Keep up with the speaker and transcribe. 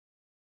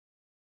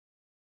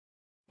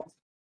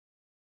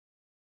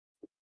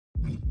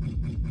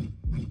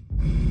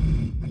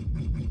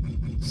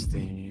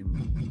Steam.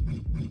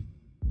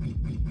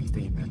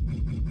 Steamer.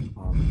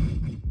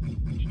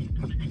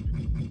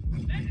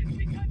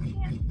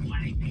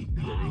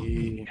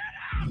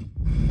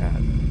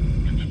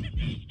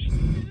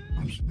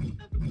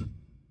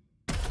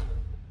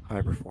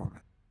 High performance.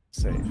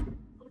 Save.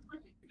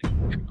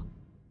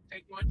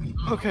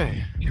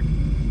 Okay.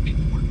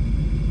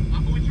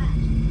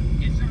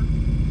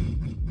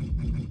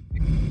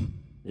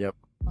 Yep.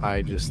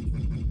 I just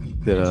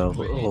did a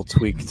little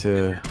tweak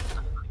to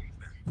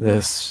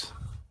this.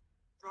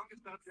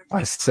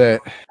 I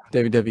set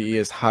WWE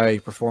as high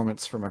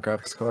performance for my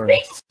graphics card.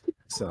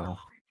 So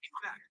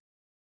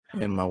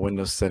in my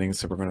Windows settings,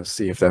 so we're gonna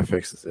see if that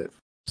fixes it.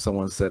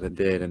 Someone said it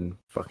did and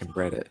fucking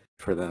read it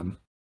for them.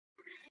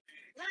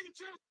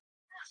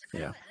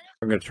 Yeah,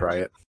 we're gonna try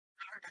it.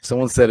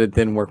 Someone said it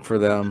didn't work for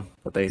them,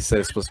 but they said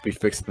it's supposed to be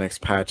fixed in the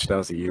next patch. That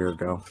was a year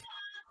ago.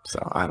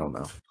 So I don't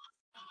know.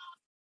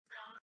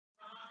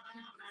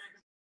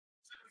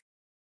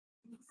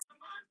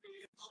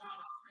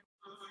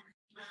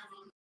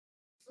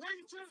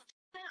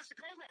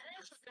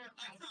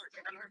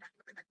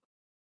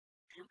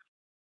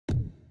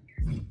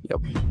 Yep.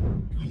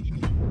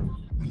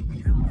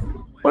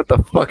 What the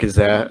fuck is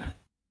that?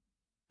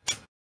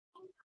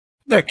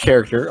 That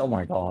character, oh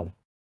my god.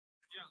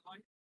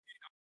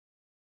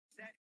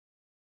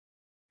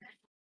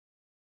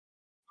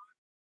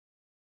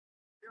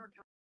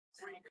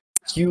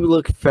 You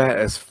look fat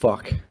as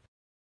fuck.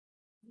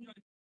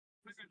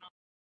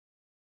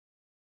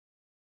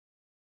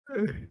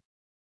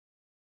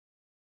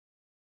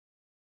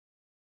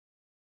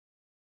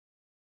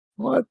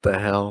 What the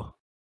hell?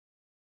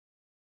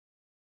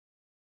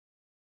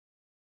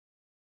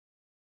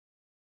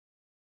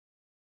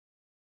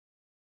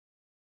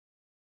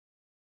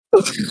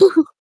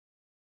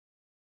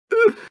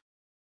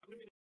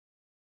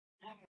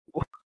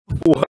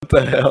 What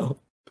the hell?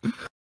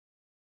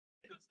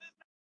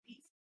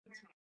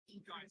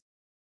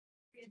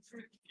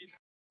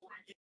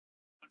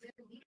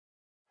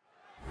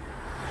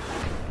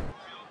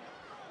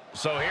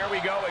 So here we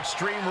go,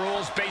 Extreme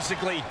Rules.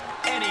 Basically,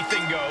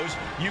 anything goes.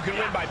 You can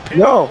win by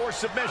pinfall or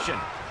submission.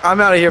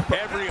 I'm out of here.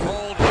 Every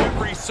hold,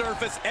 every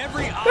surface,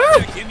 every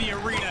object in the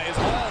arena is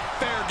all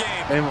fair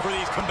game for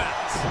these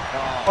combatants.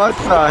 What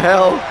the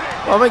hell?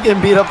 Why am I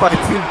getting beat up by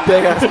two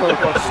big ass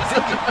motherfuckers?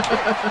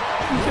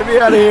 Get me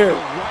out of here.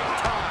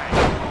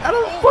 How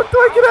the fuck do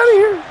I get out of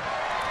here?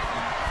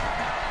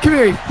 Come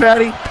here, you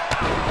fatty.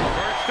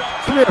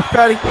 Come here,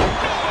 fatty.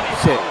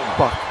 Shit,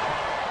 fuck.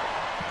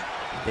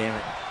 Damn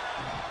it.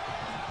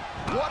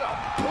 What a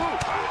boot!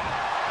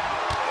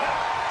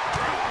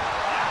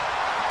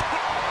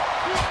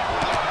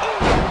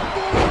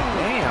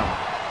 Damn.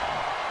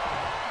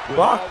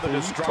 Fuck, the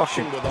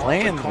destruction with all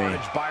the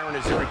carnage, Byron,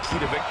 is there a key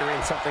to victory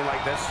in something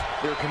like this?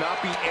 There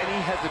cannot be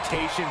any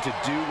hesitation to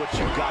do what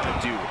you gotta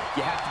do.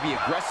 You have to be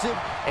aggressive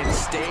and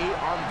stay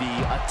on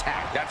the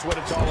attack. That's what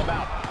it's all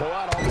about. Pull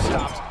out all the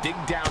stops, dig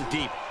down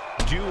deep.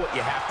 Do what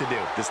you have to do.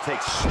 This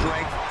takes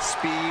strength,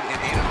 speed, and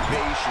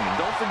innovation. And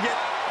don't forget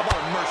about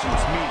a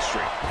merciless mean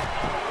streak.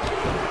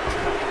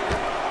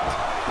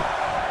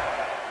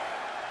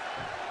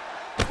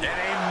 And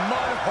a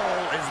mud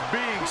hole is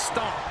being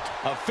stomped.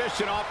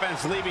 Efficient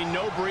offense, leaving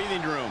no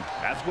breathing room.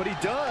 That's what he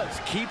does.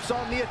 Keeps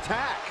on the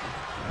attack.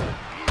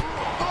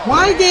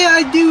 Why did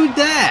I do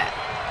that?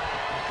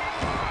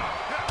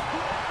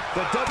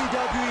 The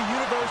WWE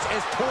Universe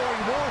is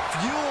pouring more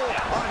fuel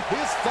on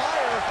his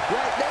fire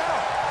right now.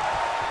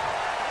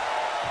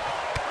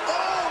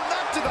 Oh,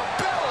 not to the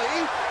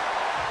belly.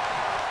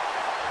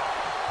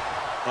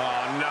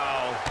 Oh,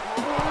 no.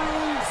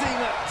 Bruising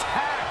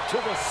attack to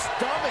the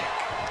stomach.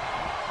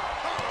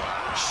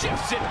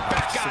 Shifts it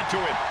back onto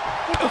him.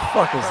 What the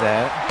fuck is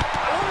that?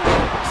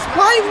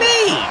 Why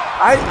me?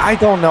 I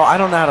don't know. I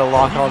don't know how to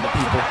lock on to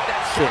people.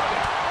 Shit.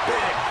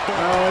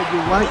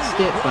 Your right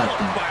stick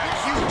button.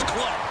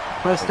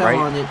 Press down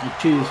on it to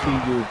choose who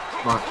you're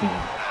locking.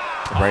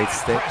 The right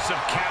stick?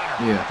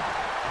 Yeah.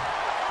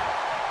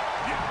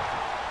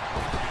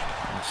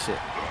 Oh, shit.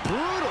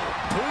 Brutal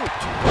boot.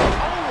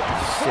 Oh,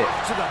 shit.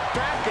 To the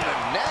back of the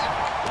neck.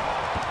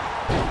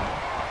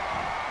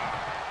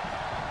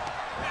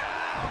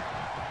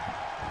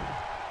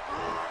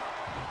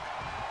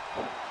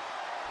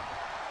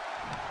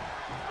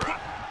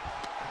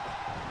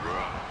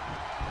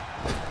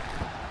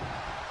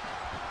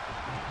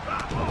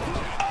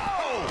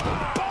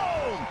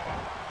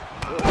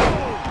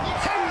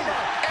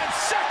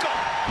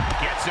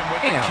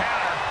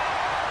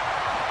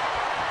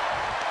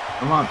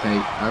 Come on,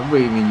 Pate. I'm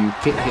waving you.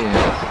 Kick his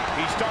ass.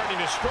 He's starting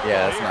to struggle.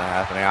 Yeah, that's not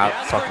happening. I'm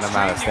fucking them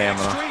out of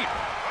stamina.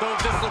 Though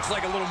this looks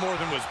like a little more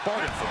than was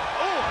bargained for.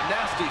 Oh, a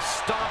nasty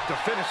stop to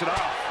finish it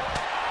off.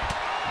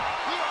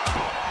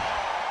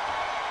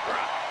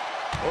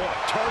 Oh,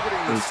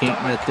 targeting the We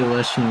can't let the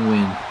Russian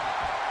win.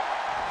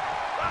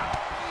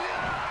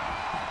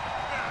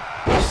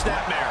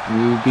 Snapmare.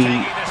 We'll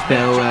be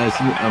fell as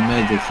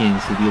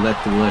Americans if you let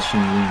the Russian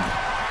win.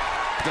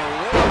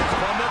 Delivers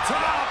from the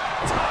top.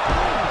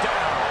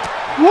 Down.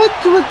 What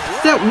was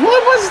that?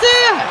 What was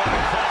that?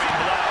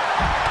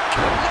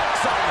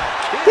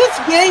 This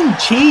game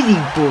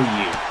cheating for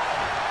you.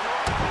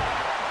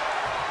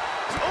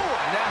 Oh,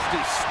 a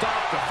nasty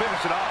stop to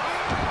finish it off.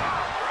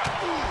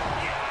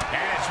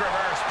 And it's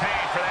reverse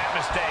pain for that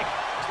mistake.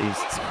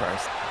 Jesus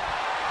Christ.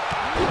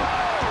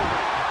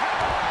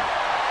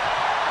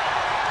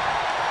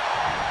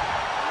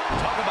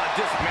 Talk about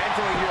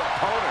dismantling your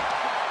opponent.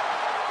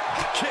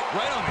 Kick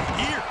right on the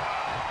ear.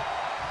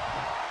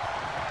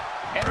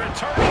 And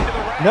returning to the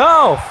ring.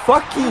 No,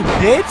 fuck you,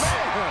 bitch.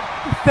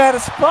 You fat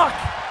as fuck.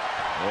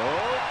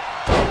 Oh,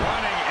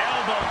 running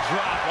elbow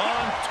drop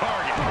on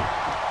target.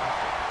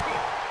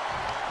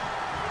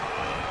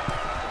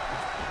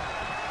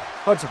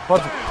 Punch him,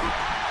 punch him.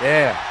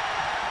 Yeah.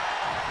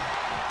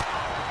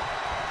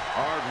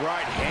 Hard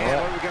right hand.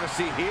 What are we going to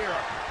see here?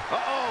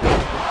 Uh-oh.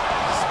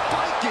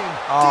 Spiking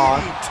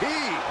DDT.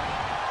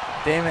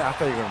 Damn it, I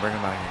thought you were going to bring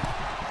him out here.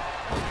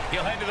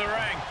 He'll head to the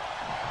ring.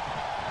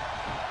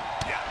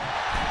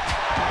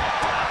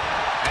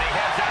 And he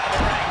heads out of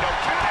the ring. No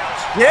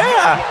countouts.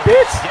 Yeah,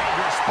 bitch.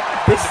 Dangerous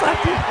spot. Bitch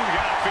slapped you. We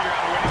got to figure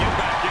out a way to get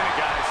back in it,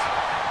 guys.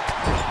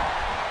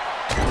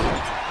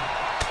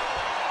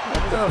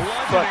 What the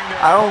fuck?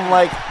 I don't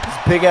like this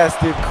big ass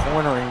dude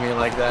cornering me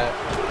like that.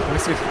 It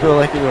makes me feel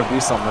like you're going to do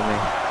something to me.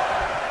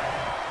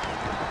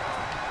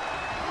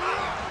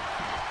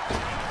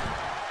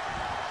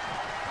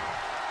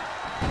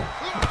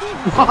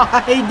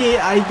 Why did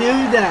I do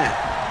that?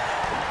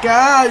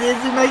 God, this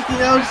is making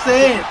no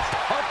sense.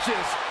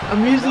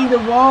 I'm using the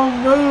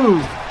wrong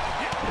move.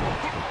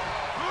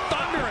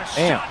 Thunderous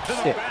Damn, shot to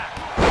the shit. back.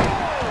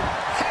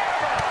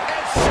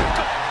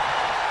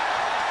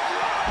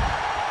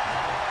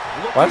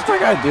 Why does my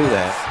guy do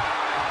that?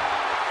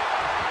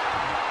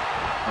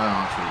 I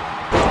don't see that.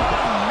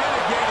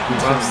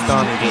 He's just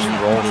stunned and just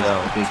rolls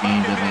out. Big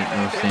game that make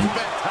no sense.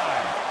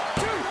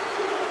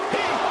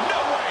 No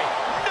way!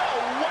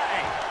 No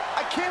way!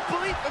 I can't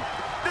believe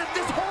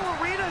this whole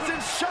arena's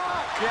in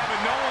shock. Yeah, but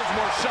no one's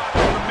more shocked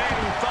than the man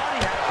who thought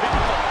he had a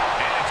pinfall.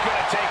 And it's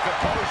going to take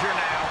composure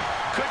now.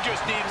 Could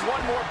just need one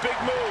more big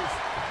move.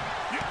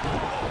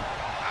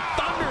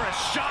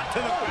 Thunderous shot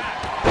to the back.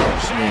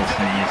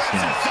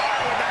 Yes.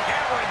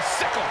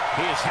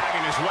 He is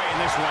having his way in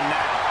this one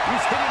now. He's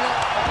hitting on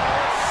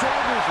all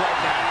cylinders right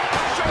now.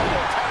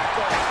 Shoulder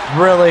tackle.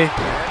 Really? And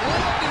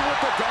landing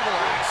with the double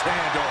axe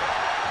handle.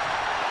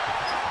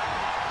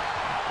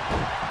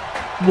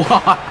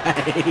 Why?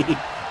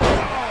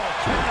 Oh,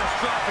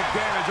 catastrophic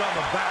damage on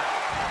the back.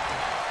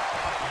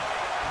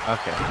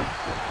 Okay.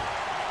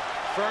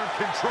 Firm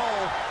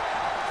control.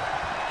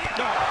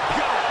 No,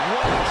 God,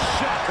 what a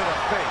shot to the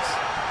face.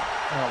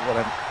 Oh,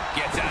 whatever.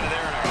 Gets out of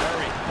there in a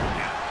hurry.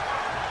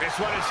 This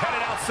one is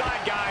headed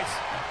outside, guys.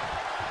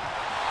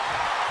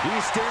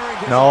 He's staring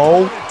his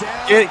No. opponent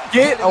down, Get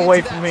getting away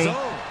into from that me.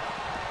 zone.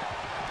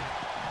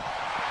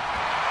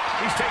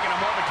 He's taking a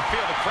moment to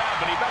feel the crowd,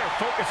 but he better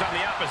focus on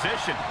the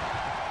opposition.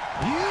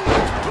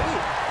 Huge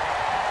boot.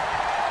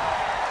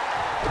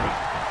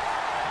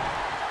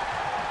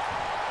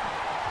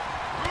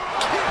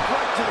 Kick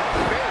right to the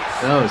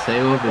face. Oh, stay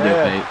over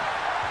there, Pate.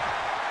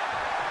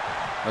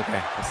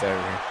 Okay, let's stay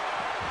over here.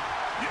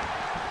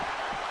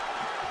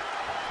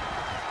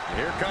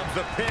 Here comes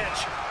the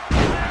pitch.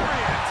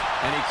 Lariat.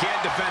 And he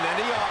can't defend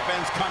any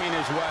offense coming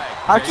his way.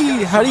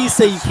 How do you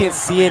say you can't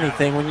see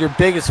anything when you're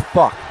big as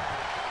fuck?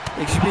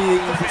 It should be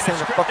the easiest thing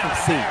to fucking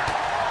see.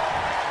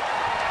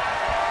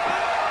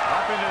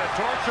 Up into the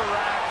torture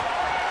rack.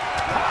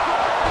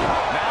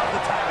 Now's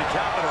the time to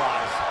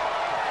capitalize.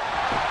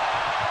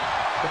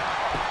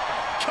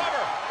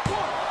 Cover.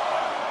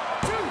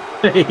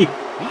 1, 2.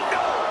 No,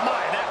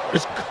 my, that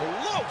was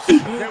close.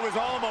 It was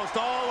almost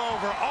all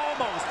over.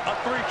 Almost a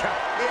 3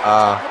 count.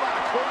 Talk about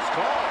a close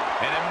call.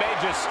 And it may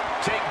just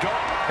take go.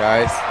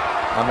 Guys,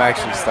 I'm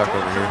actually stuck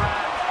over here.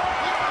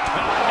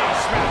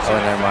 Oh,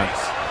 never mind.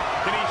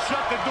 Can he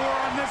shut the door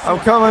on this I'm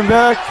one? coming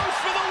back.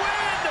 Goes for the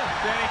win.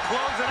 Then he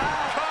closes it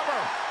out. Cover.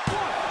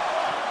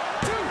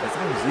 1, 2. As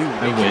long as you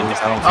I win.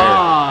 I don't care.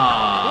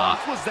 Ah.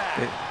 What was that?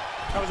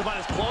 That was about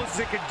as close as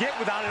it could get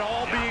without it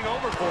all being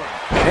over for him.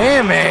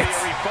 Damn it.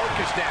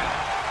 Refocused now.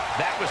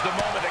 That was the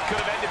moment that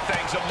could have ended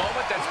things. A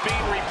moment that's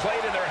being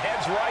replayed in their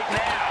heads right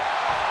now.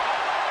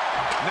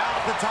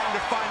 Now's the time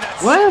to find that.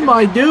 What am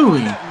I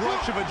doing? That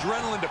rush of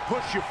adrenaline to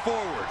push you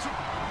forward.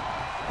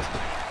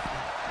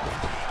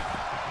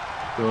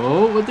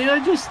 Oh, what did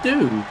I just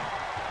do?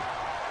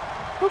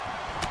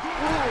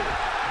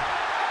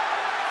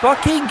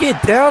 Fucking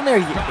get down there,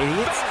 you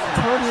idiots. I'm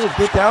telling you to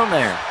get down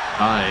there.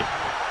 Hi.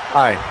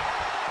 Hi.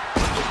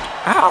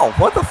 Ow,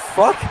 what the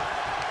fuck?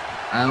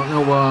 I don't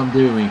know what I'm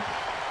doing.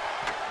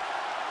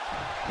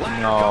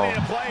 No,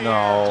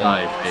 no.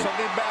 Hi, Pate.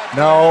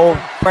 No,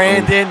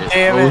 Brandon,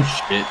 damn it. Oh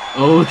shit.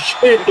 Oh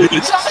shit.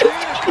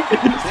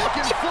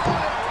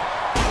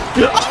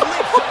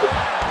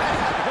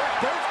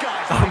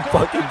 I'm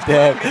fucking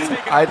dead.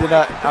 I did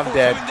not, I'm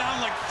dead.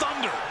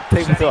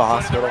 Take me to the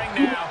hospital.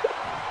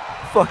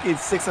 Fucking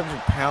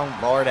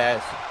 600-pound lard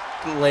ass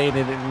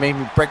landed and made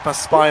me break my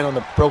spine on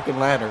the broken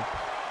ladder.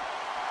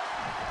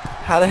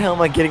 How the hell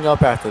am I getting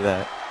up after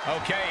that?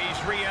 Okay,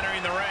 he's re-entering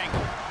the ring.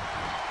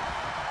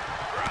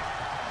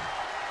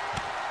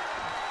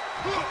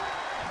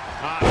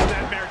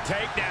 Nightmare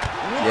takedown.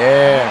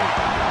 Yeah.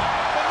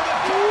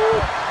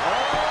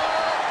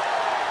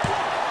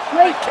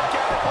 Great kick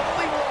out,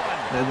 only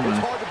one. It's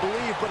hard to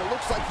believe, but it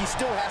looks like he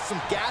still has some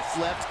gas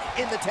left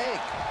in the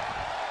tank.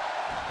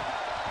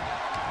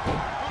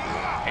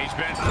 He's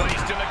been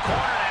placed in the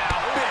corner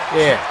now.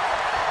 Yeah.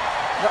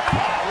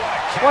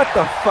 What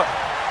the fuck?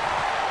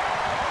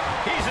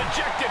 He's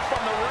ejected from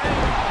the ring.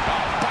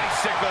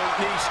 Bicycle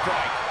knee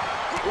strike.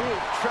 Ooh,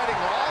 treading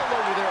all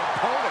over their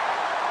opponent.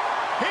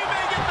 He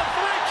may get the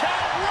 3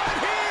 count right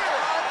here.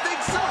 I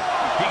think so.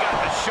 He got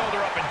the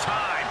shoulder up in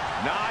time.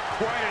 Not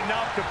quite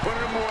enough to put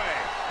him away.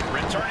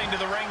 Returning to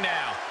the ring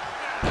now.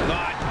 The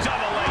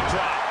double leg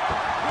drop.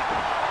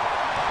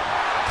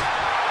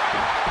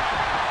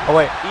 Oh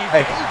wait.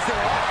 Hey.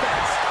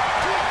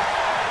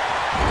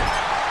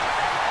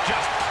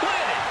 Just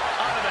planted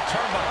onto the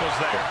turnbuckles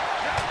there.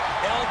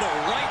 Elbow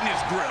right in his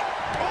grip.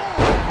 Oh,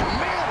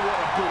 man, what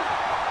a boot.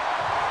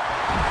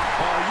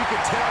 Oh, you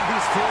can tell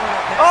he's feeling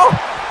it now. Oh!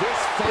 This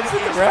fight Is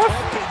it the is ref?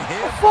 pumping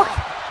him. Oh fuck!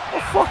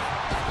 Oh fuck!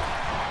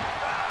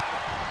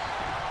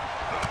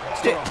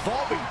 Shit!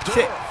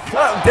 Shit!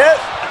 Oh, I'm dead!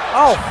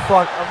 Oh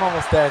fuck! I'm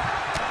almost dead.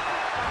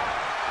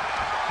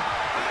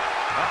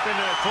 Up into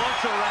the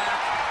torture rack.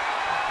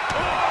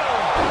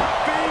 Oh!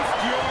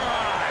 Feast your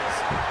eyes.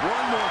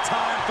 One more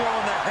time,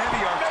 throwing the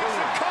heavy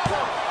artillery.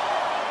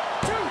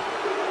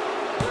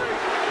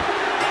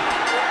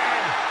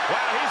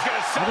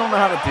 I don't know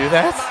how to do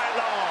that.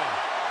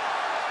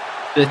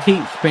 Just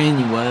keep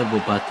spamming whatever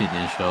button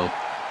and show.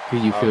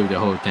 Till you feel the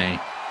whole thing.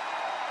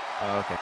 Oh, okay.